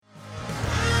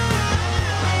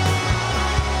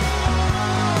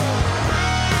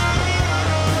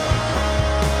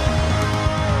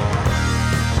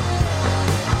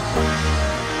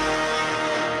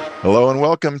Hello and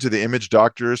welcome to the Image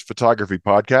Doctors Photography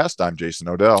Podcast. I'm Jason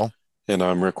Odell. And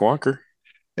I'm Rick Walker.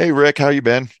 Hey Rick, how you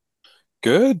been?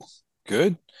 Good,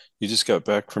 good. You just got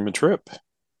back from a trip.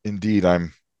 Indeed,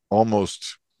 I'm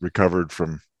almost recovered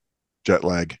from jet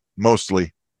lag.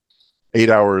 Mostly 8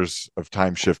 hours of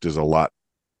time shift is a lot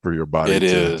for your body It to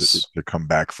is. to come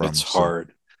back It's from. So,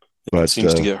 hard. It but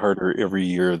seems to get harder every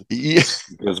year yeah,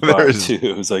 that goes there by is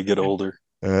too as I get older.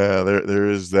 there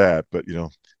is that. But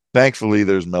thankfully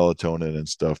there's melatonin and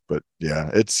stuff. But yeah,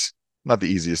 it's not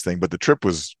the easiest thing. But the trip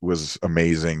was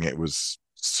amazing. It was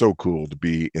so cool to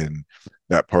be in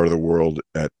that part of the world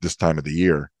at this time of the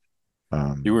year. You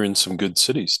Um, were in some good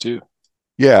cities too.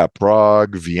 yeah,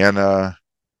 Prague, Vienna,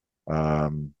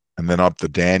 and then up the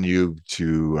Danube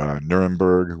to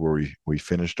Nuremberg, where we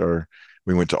finished our.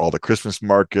 We went to all the Christmas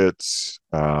markets,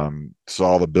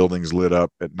 saw the buildings lit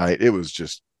up at night. It was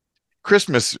just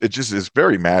Christmas. It just is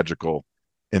very magical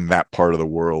in that part of the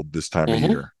world this time of hmm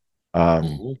year. Um,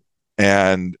 hmm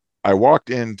and I walked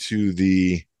into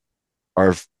the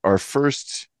our our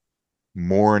first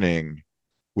morning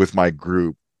with my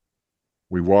group.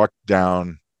 We walked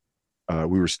down.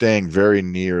 We were staying very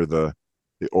near the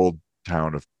old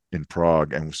town of in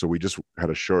Prague, and so we just had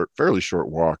a fairly short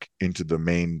walk into the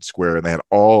main square, and they had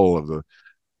all of the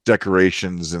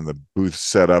decorations and the booths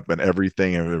set up and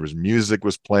everything, and there was music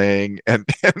was playing, and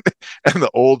the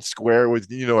old square was,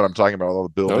 you know what I'm talking about, all the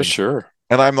Oh, buildings. sure.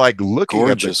 And I'm like looking at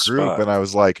the Gorgeous group, spot. and I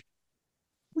was like,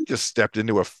 we just stepped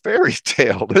into a fairy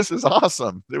tale. This is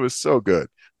awesome. It was so good.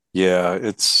 Yeah,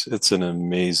 it's an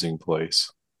amazing place.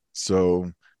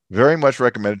 So very much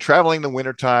recommended. Traveling in the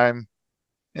wintertime,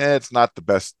 it's not the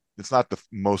best. It's not the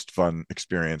most fun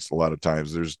experience. A lot of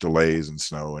times there's delays and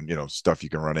snow and stuff you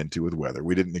can run into with weather.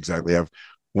 We didn't exactly have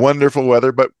wonderful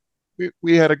weather, but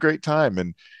we had a great time,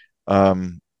 and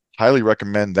um, highly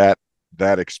recommend that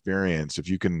experience if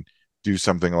you can do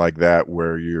something like that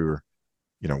where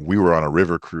we were on a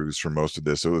river cruise for most of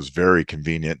this. So it was very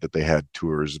convenient that they had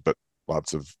tours, but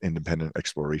lots of independent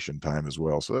exploration time as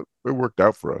well. So it worked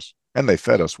out for us, and they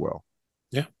fed us well.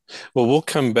 Yeah. Well, we'll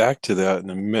come back to that in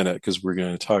a minute because we're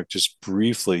going to talk just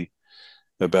briefly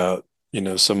about,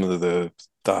 some of the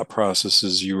thought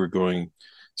processes you were going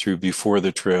through before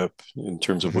the trip in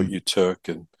terms of what Mhm. you took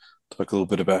and talk a little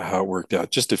bit about how it worked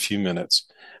out, just a few minutes.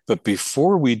 But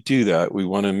before we do that, we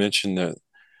want to mention that,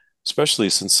 especially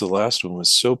since the last one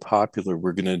was so popular,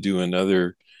 we're going to do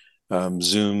another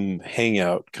Zoom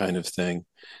hangout kind of thing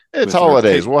It's with our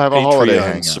holidays. We'll have a holiday Patreon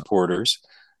hangout. supporters.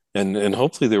 And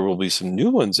hopefully there will be some new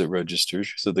ones that register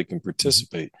so they can Mhm.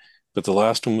 participate. But the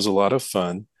last one was a lot of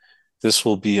fun. This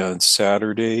will be on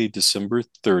Saturday, December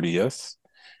 30th.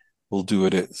 We'll do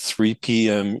it at 3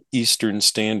 p.m. Eastern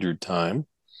Standard Time.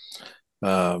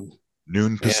 Um,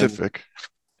 Noon and Pacific.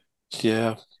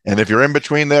 yeah, And if you're in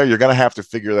between there, you're going to have to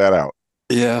figure that out.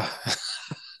 yeah.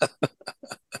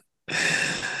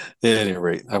 At any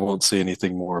rate, I won't say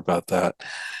anything more about that.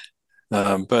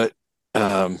 But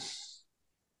um,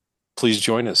 please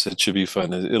join us. It should be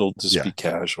fun. It'll just Yeah. be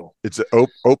casual. It's an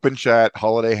open chat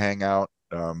holiday hangout.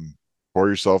 Pour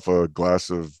yourself a glass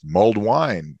of mulled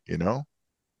wine. That's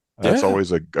Yeah,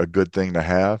 always a good thing to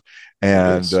have. it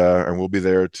And is. uh, and we'll be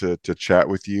there to chat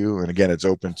with you. And again, it's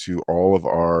open to all of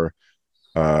our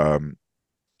um,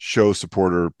 show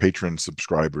supporter patron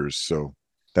subscribers. So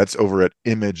that's over at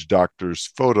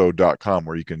imagedoctorsphoto.com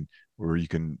where you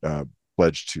can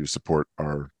pledge to support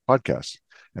our podcast.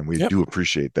 And we Yep. do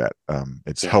appreciate that.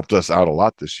 It's Yeah. helped us out a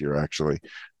lot this year, actually,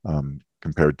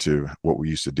 compared to what we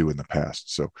used to do in the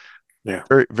past. So Yeah.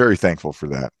 very, very thankful for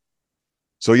that.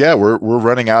 So yeah, we're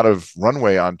running out of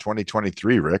runway on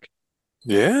 2023, Rick.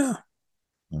 Yeah.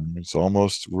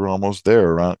 We're almost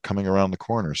there, around coming around the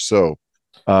corner. So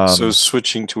So um,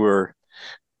 switching to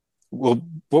well,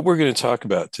 what we're going to talk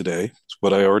about today is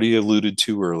what I already alluded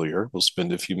to earlier. We'll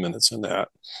spend a few minutes on that.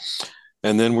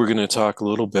 And then we're going to talk a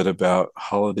little bit about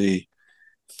holiday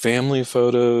family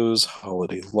photos,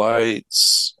 holiday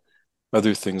lights,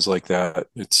 other things like that.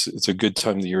 It's a good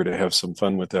time of the year to have some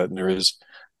fun with that. And there is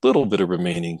a little bit of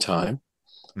remaining time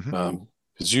mhm.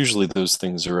 because usually those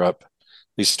things are up, at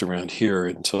least around here,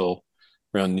 until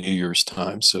around New Year's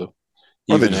time. So Or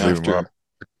they even just leave them up.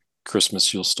 after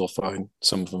Christmas, you'll still find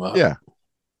some of them up. Yeah,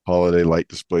 holiday light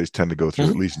displays tend to go through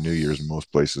at Mhm. least New Year's in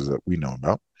most places that we know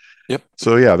about. Yep.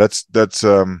 So yeah, that's this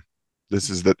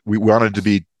is that we wanted to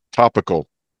be topical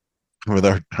with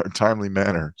our timely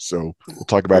manner. So we'll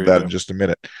talk There about you that in go. just a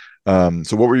minute.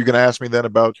 So what were you going to ask me then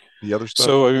about the other stuff?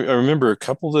 So I remember a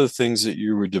couple of the things that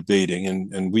you were debating,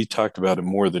 and we talked about it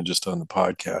more than just on the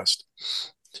podcast.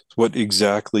 What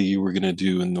exactly you were going to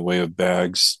do in the way of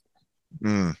bags.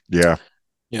 Yeah.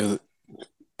 You know,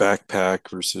 backpack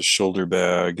versus shoulder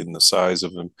bag and the size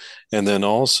of them. And then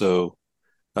also,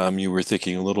 you were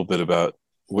thinking a little bit about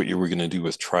what you were going to do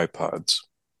with tripods.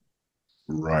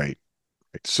 Right.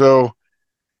 So,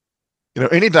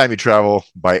 anytime you travel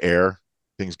by air,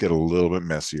 things get a little bit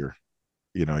messier.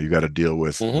 You got to deal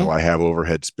with, will Mm-hmm. I have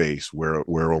overhead space? Where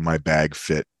will my bag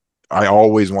fit? I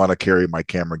always want to carry my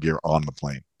camera gear on the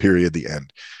plane, period, the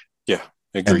end. Yeah,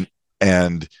 And agree.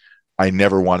 and I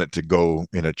never want it to go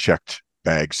in a checked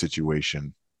bag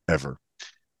situation ever.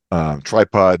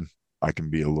 Tripod, I can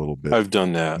be a little bit I've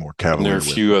done that. more And there are a cavalier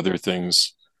with. few other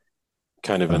things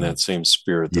kind of in Uh, that same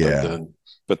spirit that I've yeah. done.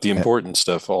 But the important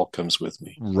stuff all comes with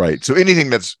me. Right. So anything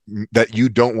that you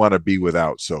don't want to be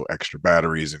without, so extra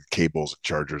batteries and cables and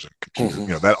chargers and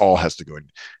computer, Mm-hmm. that all has to go in,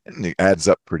 and it adds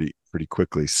up pretty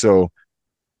quickly. So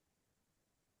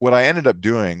what I ended up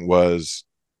doing was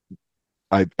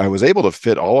I was able to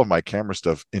fit all of my camera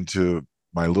stuff into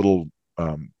my little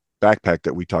um, backpack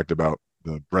that we talked about,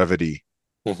 the Brevity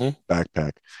Mm-hmm.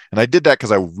 backpack, and I did that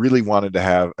because I really wanted to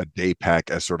have a day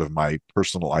pack as sort of my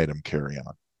personal item carry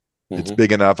on. It's Mm-hmm.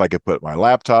 big enough. I could put my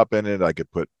laptop in it. I could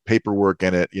put paperwork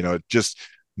in it. Just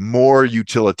more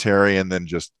utilitarian than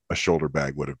just a shoulder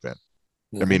bag would have been.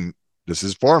 I Mm-hmm. mean, this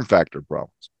is form factor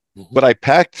problems. Mm-hmm. But I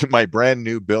packed my brand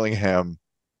new Billingham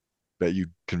that you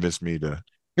convinced me to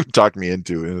talk me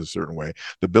into in a certain way.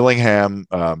 The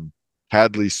Billingham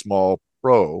Hadley Small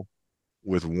Pro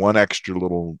with one extra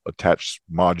little attached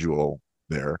module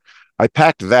there. I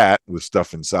packed that with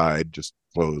stuff inside, just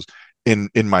clothes, in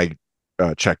my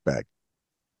check bag.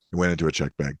 It went into a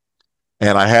check bag.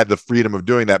 And I had the freedom of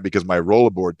doing that because my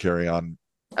rollerboard carry on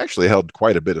actually held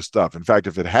quite a bit of stuff. In fact,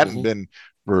 if it hadn't Mm-hmm. been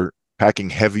for packing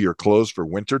heavier clothes for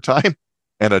winter time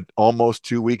and an almost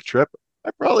 2 week trip, I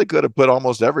probably could have put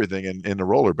almost everything in the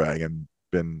roller bag and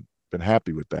been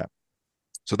happy with that.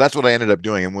 So that's what I ended up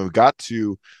doing. And when we got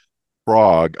to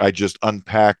Prague, I just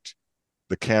unpacked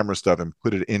the camera stuff and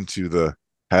put it into the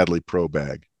Hadley Pro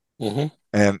bag. Mm-hmm.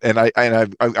 And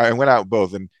I went out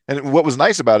both, and what was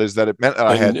nice about it is that it meant that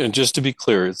I And had and just to be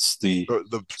clear, it's the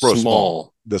Pro Small,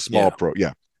 small, the Small yeah, Pro,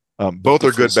 yeah. of Both the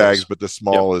are full good bags, size. but the Yep.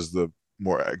 small is the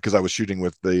more, because I was shooting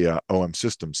with the OM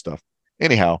system stuff.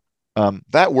 Anyhow,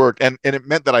 that worked, and it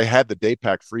meant that I had the day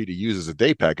pack free to use as a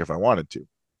day pack if I wanted to,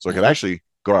 so I could Mm-hmm. actually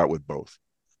go out with both.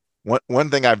 One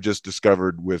thing I've just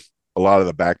discovered with a lot of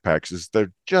the backpacks is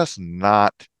they're just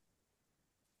not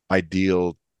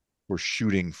ideal for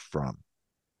shooting from.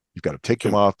 You've got to take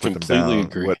them off, put them Completely down,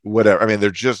 agree. whatever. I mean, they're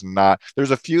just not.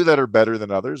 There's a few that are better than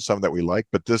others, some that we like,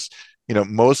 but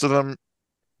most of them,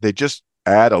 they just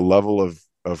add a level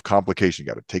of complication. You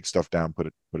got to take stuff down, put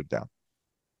it down.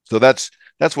 So that's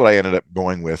what I ended up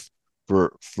going with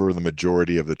for the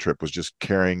majority of the trip, was just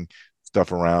carrying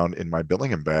stuff around in my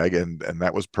Billingham bag, and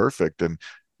that was perfect. And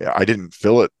yeah, I didn't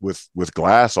fill it with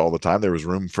glass all the time. There was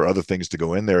room for other things to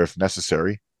go in there if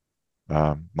necessary.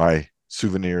 My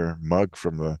souvenir mug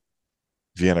from the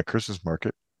Vienna Christmas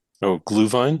market. Oh,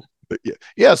 Glühwein? But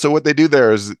yeah. So what they do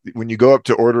there is when you go up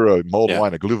to order a mulled Yeah.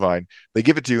 wine, a Glühwein, they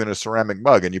give it to you in a ceramic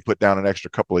mug, and you put down an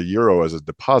extra couple of euro as a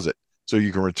deposit. So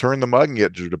you can return the mug and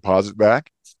get your deposit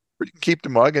back, or you can keep the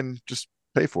mug and just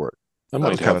pay for it. I That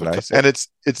was might kind have of a nice, and couple.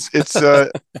 it's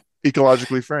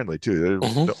ecologically friendly too. They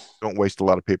Mm-hmm. don't waste a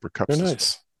lot of paper They're cups and stuff.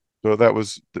 nice. So that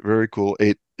was very cool.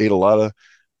 Ate a lot of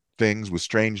things with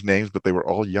strange names, but they were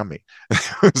all yummy.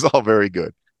 It was all very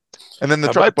good. And then the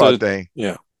How about tripod the, thing.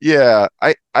 yeah. Yeah,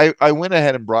 I went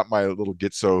ahead and brought my little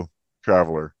Gitzo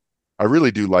Traveler. I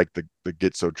really do like the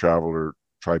Gitzo Traveler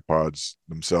tripods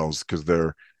themselves because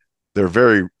they're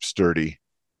very sturdy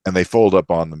and they fold up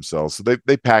on themselves. So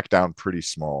they pack down pretty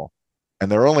small,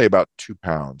 and they're only about 2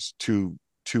 pounds, two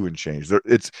and change.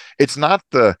 It's not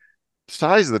the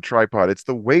size of the tripod, it's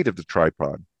the weight of the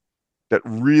tripod that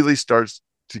really starts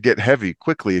to get heavy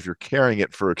quickly if you're carrying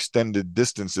it for extended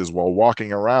distances while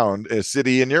walking around a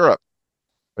city in Europe,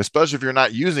 especially if you're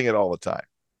not using it all the time.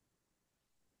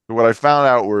 So what I found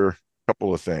out were a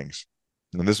couple of things,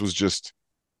 and this was just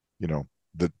you know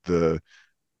the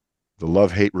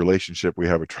love hate relationship we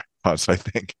have with tripods. I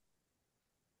think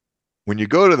when you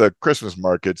go to the Christmas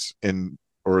markets in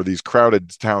or these crowded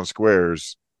town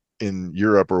squares in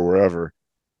Europe or wherever,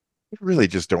 you really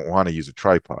just don't want to use a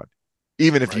tripod,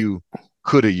 even if Right. you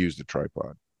could have used a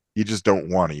tripod. You just don't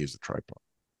want to use the tripod.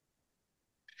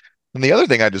 And the other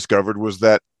thing I discovered was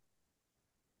that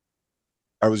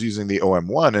I was using the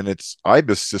OM1 and its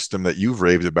IBIS system that you've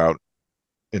raved about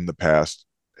in the past.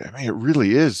 I mean, it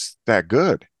really is that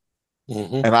good.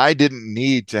 Mm-hmm. And I didn't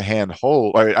need to hand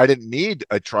hold. I didn't need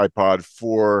a tripod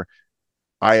for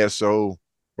ISO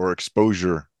or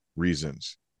exposure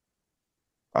reasons.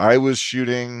 I was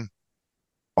shooting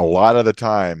a lot of the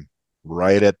time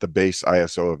right at the base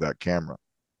ISO of that camera,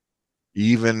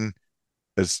 even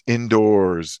as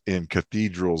indoors in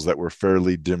cathedrals that were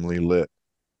fairly dimly lit,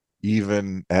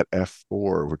 even at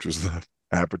f4, which was the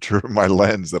aperture of my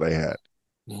lens that I had.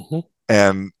 Hmm.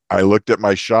 And I looked at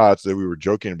my shots that we were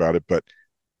joking about it, but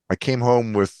I came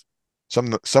home with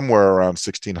somewhere around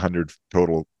 1,600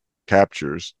 total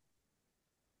captures.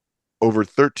 Over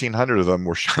 1,300 of them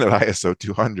were shot at ISO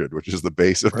 200, which is the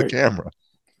base of the Right, camera.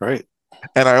 right.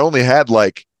 And I only had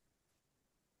like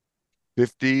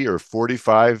 50 or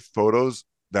 45 photos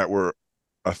that were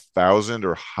 1,000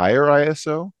 or higher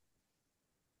ISO.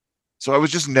 So I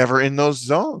was just never in those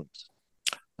zones.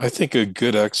 I think a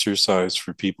good exercise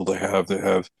for people to have that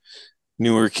have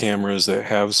newer cameras that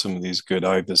have some of these good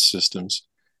IBIS systems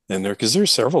in there, because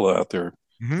there's several out there,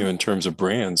 Mm-hmm. in terms of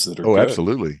brands that are Oh, good.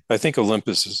 absolutely. I think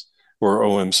Olympus or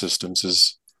OM Systems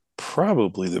is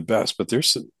probably the best, but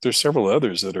there's several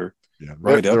others that are Yeah,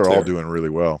 right up they're all there. doing really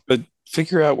well. But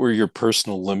figure out where your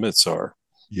personal limits are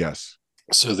Yes.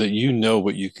 so that you know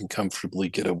what you can comfortably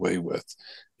get away with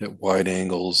at wide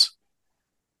angles,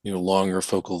 longer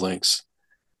focal lengths,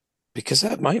 because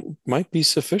that might be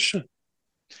sufficient.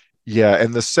 Yeah,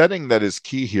 and the setting that is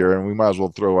key here, and we might as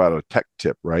well throw out a tech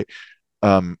tip, right?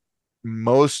 Um,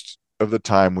 Most of the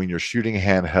time when you're shooting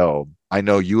handheld, I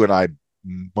know you and I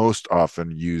most often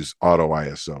use auto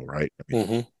ISO, right? I mean,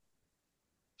 Hmm.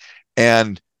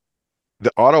 and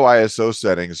the auto ISO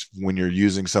settings, when you're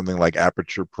using something like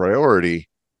aperture priority,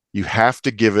 you have to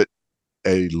give it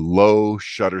a low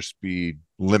shutter speed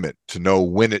limit to know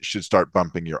when it should start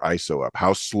bumping your ISO up.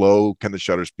 How slow can the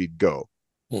shutter speed go?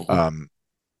 Hmm. Um,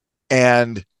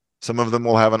 and some of them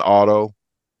will have an auto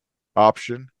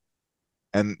option.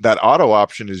 And that auto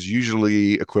option is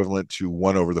usually equivalent to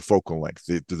 1 over the focal length,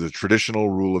 the traditional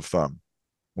rule of thumb.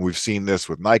 And we've seen this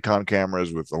with Nikon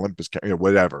cameras, with Olympus,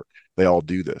 whatever. They all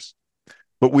do this.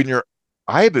 But when your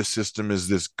IBIS system is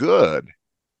this good,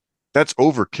 that's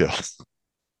overkill.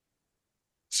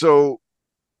 So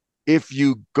if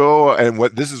you go and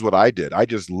what this is what I did, I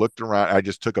just looked around, I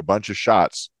just took a bunch of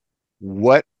shots.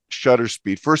 What shutter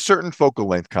speed for certain focal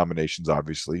length combinations,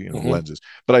 obviously, Hmm. lenses.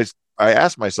 But I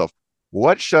asked myself,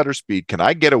 what shutter speed can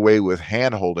I get away with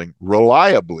hand holding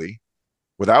reliably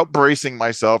without bracing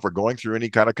myself or going through any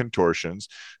kind of contortions?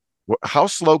 How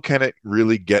slow can it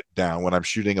really get down when I'm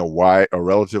shooting a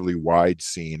relatively wide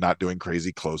scene, not doing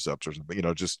crazy close-ups or something,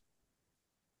 just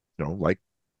like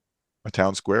a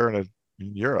town square in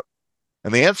Europe?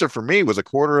 And the answer for me was a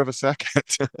quarter of a second.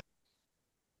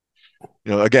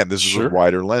 Again, this is with Sure.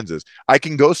 wider lenses. I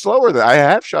can go slower than I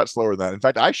have shot slower than that. In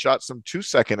fact, I shot some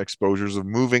 2-second exposures of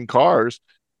moving cars,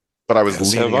 but I was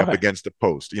As have leaning up I. against a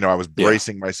post. I was Yeah.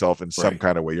 bracing myself in some Right.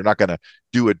 kind of way. You're not going to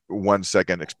do a 1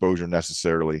 second exposure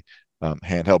necessarily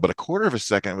handheld, but a quarter of a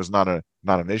second was not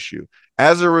an issue.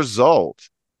 As a result,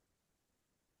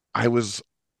 I was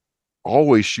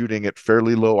always shooting at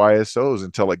fairly low ISOs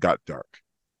until it got dark,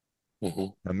 Hmm.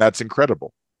 and that's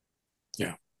incredible.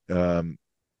 Yeah. Um,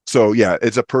 so yeah,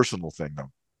 it's a personal thing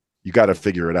though. You got to Hmm.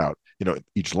 figure it out.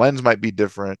 Each lens might be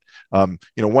different.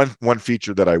 One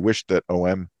feature that I wish that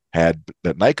OM had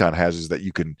that Nikon has is that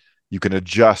you can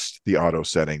adjust the auto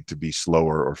setting to be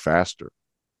slower or faster.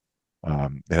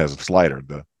 It has a slider.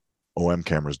 The OM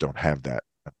cameras don't have that.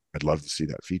 I'd love to see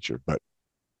that feature, but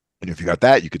if you got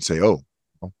that, you could say, oh,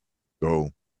 well, go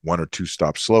 1 or 2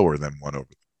 stops slower than 1 over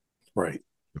Right.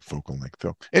 the focal length.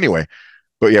 So anyway,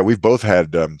 but yeah, we've both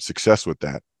had success with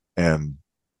that, and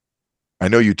I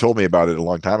know you told me about it a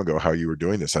long time ago how you were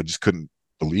doing this. I just couldn't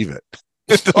believe it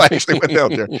until I actually went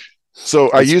out there. So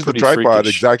I It's used the pretty tripod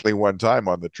freakish. exactly one time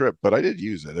on the trip, but I did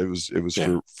use it. It was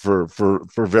Yeah. for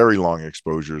very long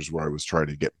exposures where I was trying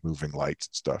to get moving lights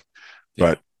and stuff. Yeah.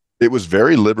 But it was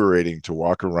very liberating to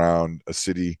walk around a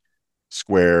city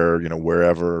square,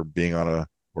 wherever, being on a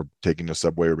or taking a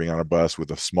subway or being on a bus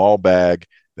with a small bag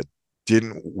that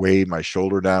didn't weigh my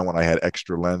shoulder down when I had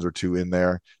extra lens or two in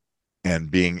there, and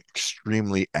being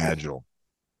extremely agile,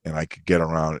 and I could get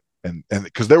around and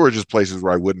because there were just places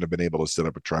where I wouldn't have been able to set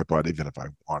up a tripod even if I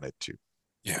wanted to.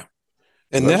 Yeah. So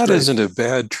And that was that great. isn't a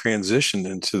bad transition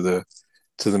into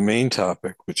the main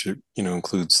topic, which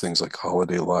includes things like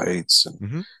holiday lights and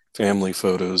Mm-hmm. family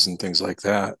photos and things like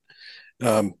that.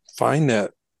 Find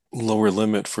that lower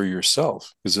limit for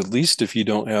yourself, because at least if you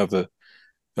don't have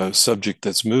a subject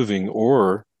that's moving,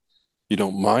 or you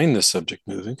don't mind the subject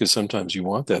moving, because sometimes you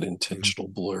want that Mm-hmm. intentional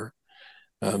blur,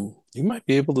 you might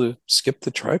be able to skip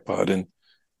the tripod. And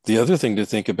the other thing to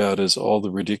think about is all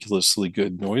the ridiculously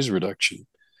good noise reduction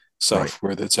Right.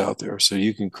 software that's out there. So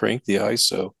you can crank the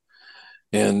ISO,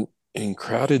 and in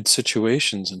crowded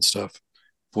situations and stuff,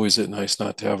 boy, is it nice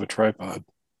not to have a tripod.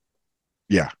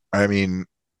 Yeah, I mean,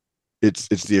 it's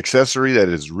the accessory that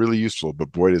is really useful,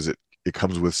 but boy, does it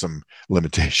comes with some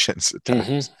limitations at Hmm.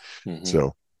 times. Hmm.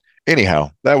 So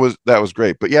anyhow, that was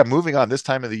great. But yeah, moving on. This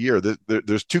time of the year,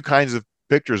 there's two kinds of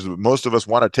pictures that most of us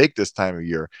want to take this time of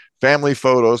year: family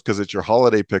photos because it's your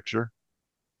holiday picture,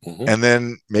 Hmm. and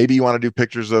then maybe you want to do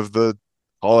pictures of the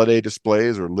holiday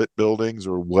displays or lit buildings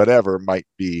or whatever it might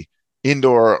be,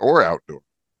 indoor or outdoor.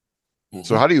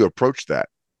 So Hmm. how do you approach that?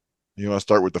 You want to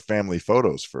start with the family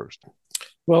photos first.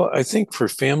 Well, I think for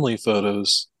family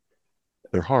photos,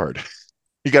 They're hard.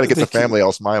 You got to get the they can, family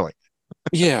all smiling.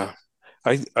 yeah,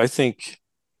 I think.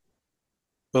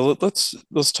 Well,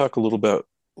 let's talk a little about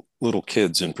little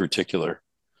kids in particular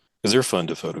because they're fun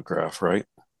to photograph, right?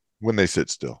 When they sit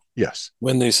still. Yes.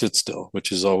 When they sit still,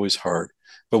 which is always hard.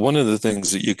 But one of the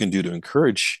things that you can do to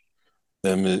encourage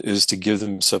them is to give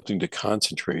them something to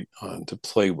concentrate on, to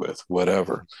play with,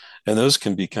 whatever. And those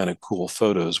can be kind of cool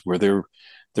photos where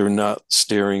they're not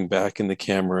staring back in the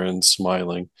camera and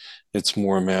smiling. It's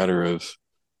more a matter of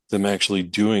them actually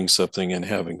doing something and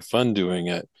having fun doing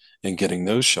it and getting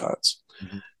those shots.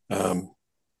 Mhm. Um,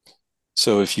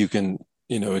 so if you can,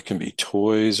 it can be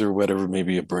toys or whatever,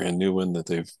 maybe a brand new one that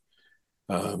they've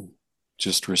um,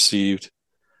 just received.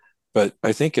 But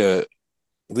I think, at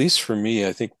least for me,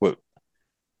 I think what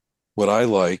I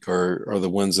like are the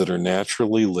ones that are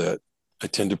naturally lit. I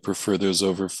tend to prefer those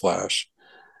over flash.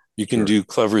 You can Sure. do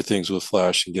clever things with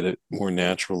flash and get it more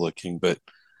natural looking, but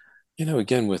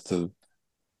again, with the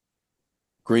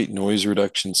great noise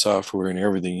reduction software and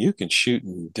everything, you can shoot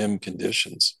in dim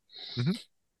conditions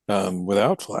Hmm.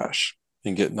 without flash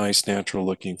and get nice natural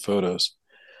looking photos.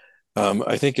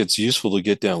 I think it's useful to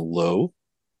get down low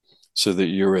so that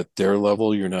you're at their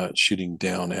level, you're not shooting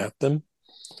down at them.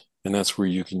 And that's where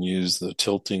you can use the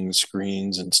tilting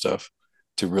screens and stuff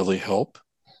to really help.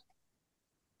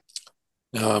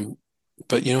 Um,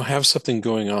 but have something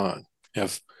going on,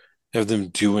 have have them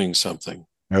doing something,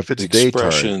 Now, if the it's daytime,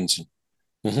 expressions.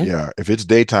 Hmm. yeah, if it's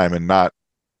daytime and not,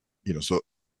 so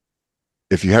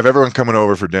if you have everyone coming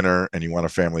over for dinner and you want a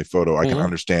family photo, I can Hmm.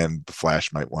 understand the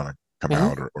flash might want to come Hmm.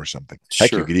 out or something.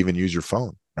 Heck, you Sure. could even use your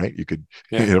phone, right? You could,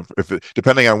 Yeah. if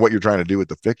depending on what you're trying to do with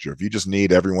the picture, if you just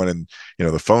need everyone in,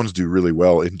 the phones do really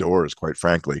well indoors, quite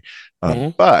frankly. Hmm.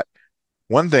 But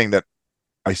one thing that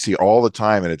I see all the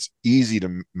time, and it's easy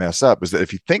to mess up, is that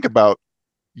if you think about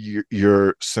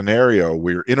your scenario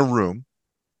where you're in a room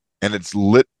and it's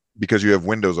lit because you have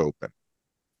windows open,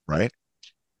 right?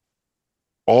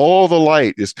 All the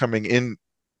light is coming in,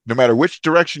 no matter which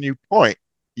direction you point,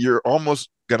 you're almost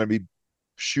going to be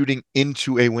shooting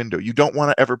into a window. You don't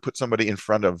want to ever put somebody in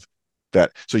front of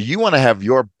that. So you want to have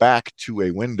your back to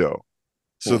a window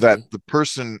so that Hmm. the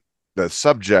person, the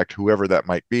subject, whoever that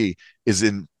might be, is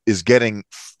getting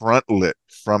front lit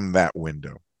from that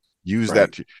window. Use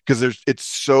that Right. because it's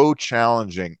so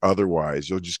challenging otherwise.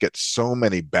 You'll just get so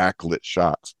many backlit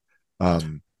shots.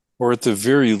 Um, Or at the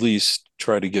very least,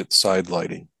 try to get side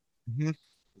lighting mhm.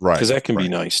 because Right, that can be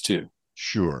right. nice too.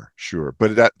 Sure, sure.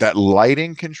 But that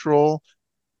lighting control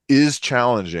is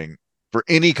challenging for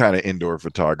any kind of indoor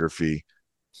photography,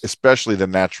 especially the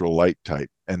natural light type.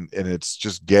 And it's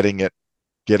just getting it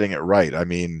right. I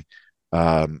mean,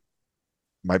 um,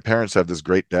 my parents have this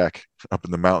great deck up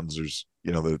in the mountains. There's,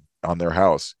 on their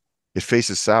house. It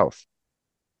faces south.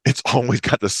 It's always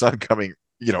got the sun coming,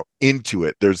 into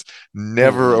it. There's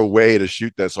never Hmm. a way to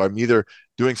shoot that. So I'm either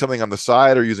doing something on the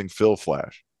side or using fill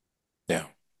flash. Yeah.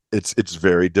 It's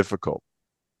very difficult.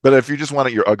 But if you just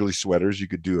wanted your ugly sweaters, you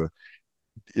could do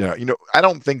I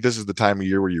don't think this is the time of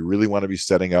year where you really want to be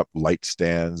setting up light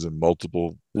stands and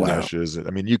multiple No. flashes. I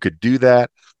mean, you could do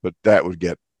that, but that would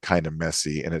get kind of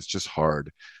messy and it's just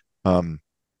hard. Um,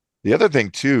 the other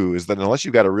thing too is that unless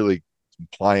you've got a really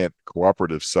compliant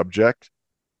cooperative subject,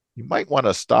 you might want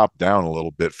to stop down a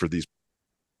little bit for these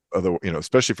other,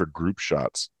 especially for group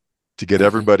shots to get Hmm.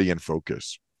 everybody in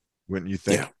focus. Wouldn't you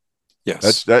Yeah. think? That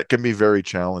Yes. that can be very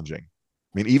challenging.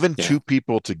 I mean, even Yeah. two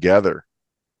people together,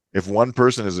 if one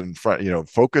person is in front,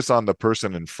 focus on the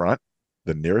person in front,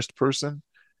 the nearest person.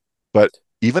 But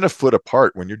even a foot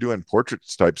apart, when you're doing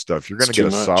portraits type stuff, you're going It's to get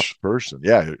too a much. soft person.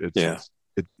 Yeah, Yeah.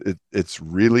 it's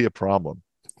really a problem.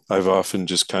 I've often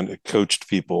just kind of coached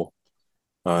people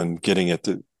on getting it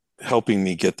to helping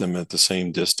me get them at the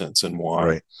same distance and why.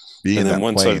 Right. Be And in then that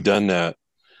once I've plane. done that,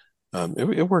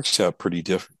 it works out pretty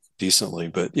decently.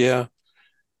 But yeah,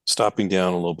 stopping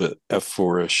down a little bit,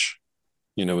 F4-ish,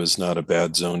 is not a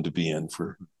bad zone to be in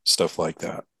for stuff like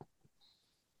that.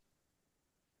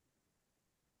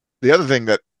 The other thing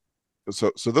that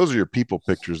so those are your people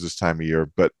pictures this time of year.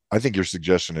 But I think your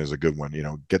suggestion is a good one.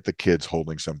 Get the kids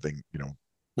holding something,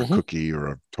 a Hmm. cookie or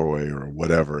a toy or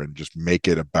whatever, and just make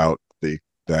it about the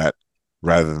that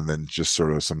rather than just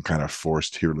sort of some kind of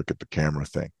forced here, look at the camera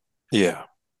thing. Yeah.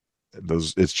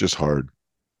 It's just hard.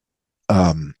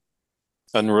 Um,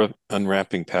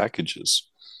 Unwrapping packages.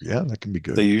 yeah, that can be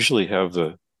They good. usually have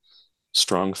a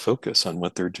strong focus on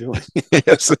what they're doing.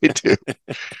 Yes, they do.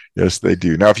 Yes, they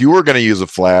do. Now, if you were going to use a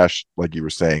flash, like you were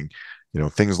saying,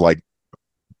 things like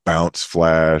bounce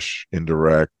flash,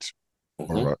 indirect,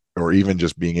 Hmm. or even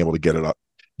just being able to get it up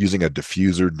using a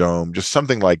diffuser dome, just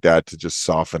something like that to just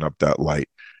soften up that light.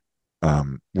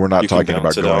 We're not You can talking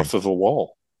bounce about it going, off of a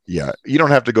wall. yeah, you don't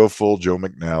have to go full Joe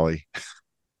McNally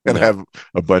and No. have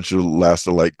a bunch of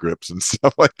Lastalite grips and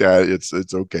stuff like that. It's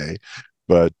okay.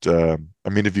 But I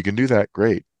mean, if you can do that,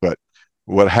 great. But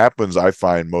what happens, I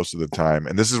find most of the time,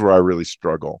 and this is where I really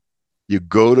struggle. You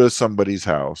go to somebody's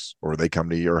house or they come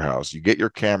to your house, you get your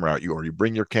camera out, you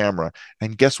bring your camera,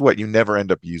 and guess what? You never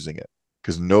end up using it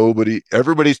because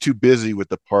everybody's too busy with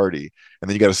the party. And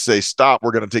then you got to say, stop,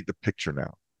 we're going to take the picture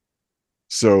now.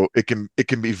 So it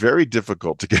can be very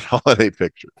difficult to get holiday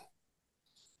pictures.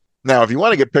 Now, if you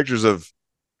want to get pictures of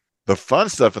the fun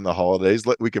stuff in the holidays,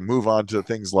 we can move on to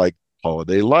things like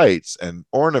holiday lights and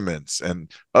ornaments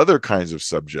and other kinds of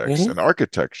subjects Hmm. and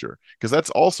architecture, because that's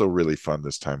also really fun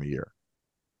this time of year.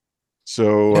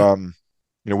 So,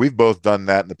 Yeah. we've both done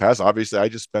that in the past. Obviously, I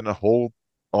just spent a whole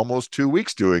almost 2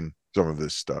 weeks doing some of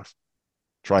this stuff,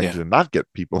 trying Yeah. to not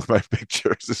get people in my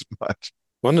pictures as much.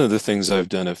 One of the things I've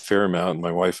done a fair amount, and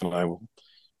my wife and I will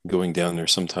going down there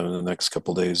sometime in the next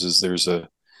couple of days, is there's a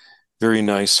very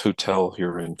nice hotel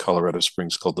here in Colorado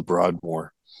Springs called the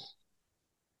Broadmoor,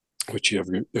 which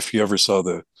if you ever saw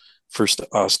the first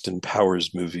Austin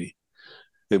Powers movie,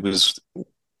 it was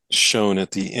shown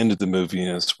at the end of the movie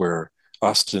as where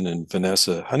Austin and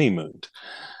Vanessa honeymooned.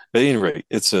 But at any rate,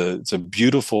 it's a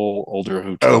beautiful older Oh,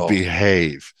 hotel.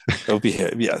 behave. Oh,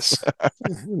 yes.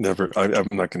 Never. I'm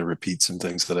not going to repeat some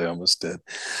things that I almost did.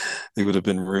 They would have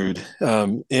been rude.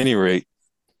 Any rate,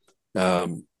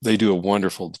 they do a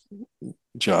wonderful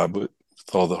job with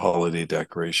all the holiday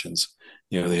decorations.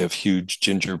 They have huge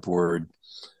gingerbread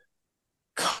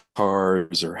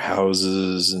cars or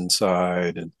houses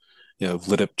inside, and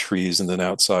lit up trees, and then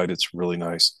outside it's really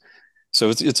nice. So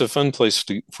it's a fun place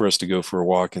for us to go for a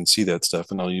walk and see that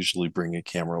stuff. And I'll usually bring a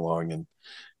camera along and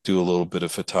do a little bit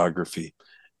of photography.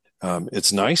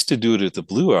 It's nice to do it at the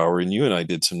Blue Hour, and you and I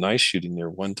did some nice shooting there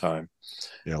one time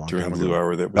Yeah, a long during time Blue ago.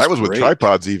 Hour. That was That was with great.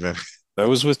 tripods, even. That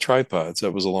was with tripods.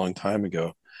 That was a long time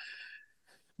ago.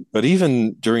 But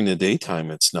even during the daytime,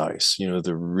 it's nice.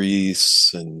 The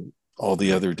wreaths and all the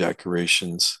Right. other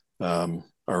decorations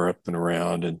are up and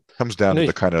around, and Comes down to you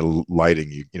know, the kind of lighting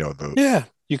the yeah,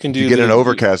 you can if you do get an the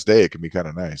overcast day, it can be kind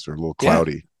of nice or a little yeah,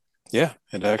 cloudy. yeah.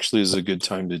 It actually is a good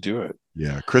time to do it.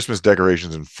 Yeah, Christmas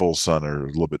decorations in full sun are a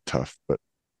little bit tough,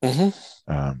 Hmm.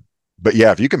 um, but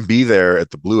yeah, if you can be there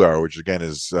at the Blue Hour, which again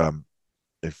is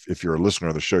if you're a listener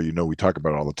of the show, we talk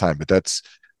about it all the time, but that's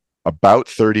about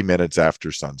 30 minutes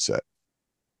after sunset,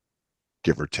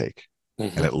 give or take,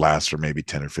 and Hmm. it lasts for maybe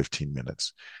 10 or 15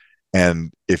 minutes.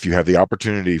 And if you have the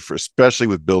opportunity for, especially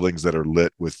with buildings that are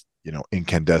lit with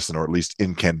incandescent or at least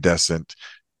incandescent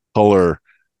color,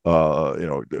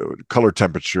 color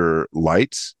temperature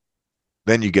lights,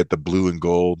 then you get the blue and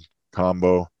gold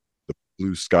combo, the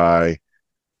blue sky, And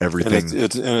everything.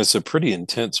 it's a pretty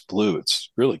intense blue.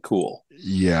 It's really cool.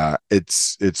 Yeah,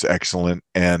 it's excellent.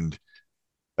 And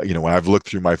when I've looked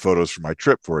through my photos for my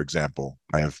trip, for example,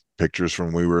 I have pictures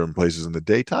from we were in places in the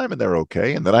daytime and they're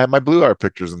okay. And then I have my blue hour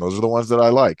pictures, and those are the ones that I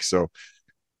like. So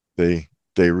they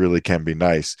they really can be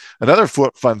nice. Another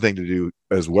fun thing to do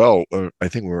as well, I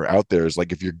think when we're out there, is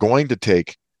like if you're going to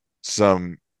take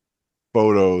some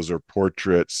photos or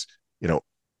portraits, you know,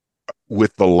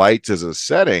 with the lights as a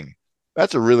setting,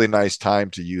 that's a really nice time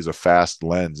to use a fast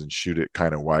lens and shoot it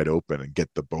kind of wide open and get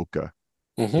the bokeh,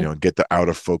 Hmm. and get the out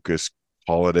of focus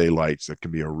holiday lights. That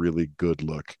can be a really good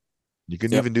look. You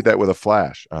can Yep. even do that with a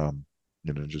flash.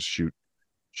 Just shoot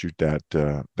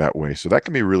that way. So that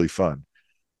can be really fun.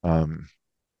 Um,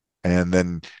 and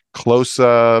then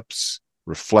close-ups,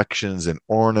 reflections, and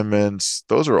ornaments.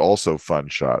 Those are also fun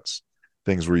shots.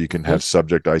 Things where you can Hmm. have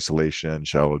subject isolation,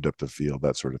 shallow depth of field,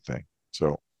 that sort of thing.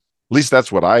 So at least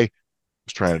that's what I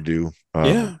was trying to do.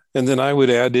 Yeah. And then I would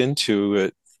add into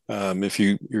it, if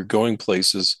you're going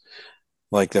places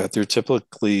like that, there are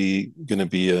typically going to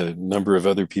be a number of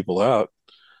other people out.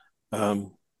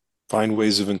 Um, find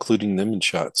ways of including them in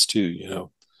shots too,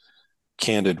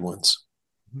 candid ones.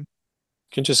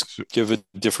 Can just So, give a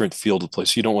different feel to the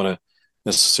place. You don't want to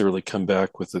necessarily come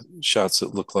back with the shots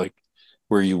that look like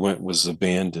where you went was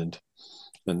abandoned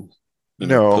and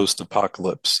No,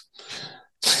 post-apocalypse.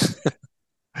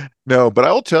 no, but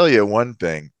I'll tell you one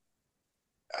thing.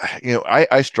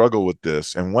 I struggle with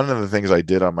this, and one of the things I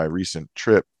did on my recent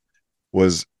trip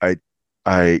was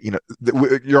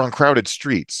you're on crowded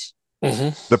streets. Hmm.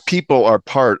 The people are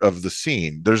part of the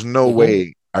scene. There's no Hmm.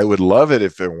 way I would love it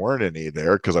if there weren't any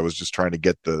there because I was just trying to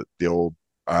get the old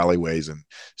alleyways and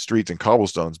streets and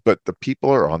cobblestones, but the people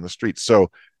are on the streets. So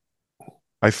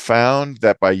I found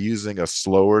that by using a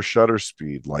slower shutter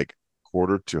speed, like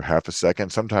quarter to half a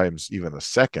second, sometimes even a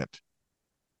second,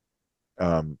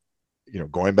 um,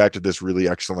 going back to this really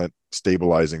excellent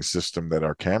stabilizing system that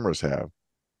our cameras have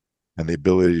and the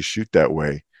ability to shoot that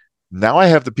way. Now I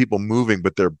have the people moving,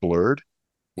 but they're blurred.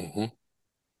 Hmm.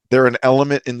 They're an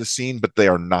element in the scene, but they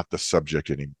are not the subject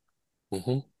anymore.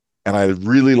 Hmm. And I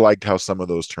really liked how some of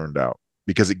those turned out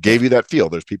because it gave Yeah. you that feel.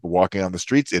 There's people walking on the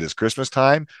streets. It is Christmas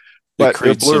time, It but they're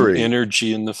creates some blurry.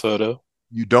 energy in the photo.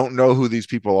 You don't know who these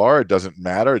people are. It doesn't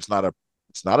matter. It's not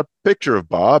a picture of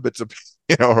Bob. It's a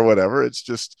or whatever. It's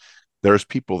just there's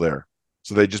people there.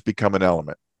 So they just become an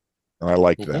element. And I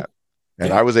liked Hmm. that. And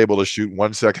Yeah. I was able to shoot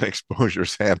 1 second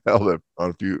exposures handheld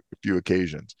on a few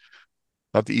occasions.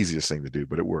 Not the easiest thing to do,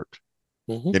 but it worked.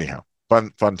 Hmm. Anyhow,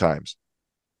 fun times.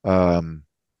 Um,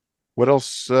 what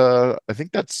else? I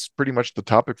think that's pretty much the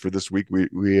topic for this week. We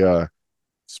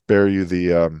spare you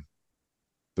the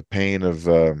pain of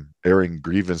airing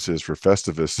grievances for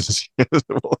Festivus.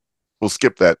 We'll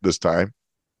skip that this time.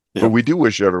 But Yep. we do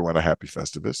wish everyone a happy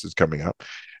Festivus. It's coming up,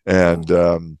 and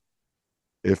Hmm.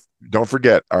 if don't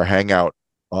forget our hangout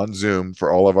on Zoom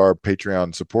for all of our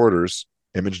Patreon supporters,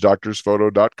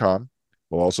 imagedoctorsphoto.com.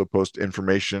 We'll also post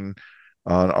information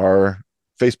on our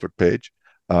Facebook page.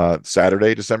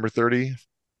 Saturday, December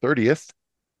 30th,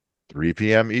 3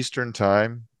 p.m. Eastern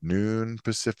Time, noon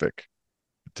Pacific.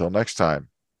 Until next time,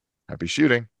 happy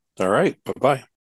shooting. All right. Bye bye.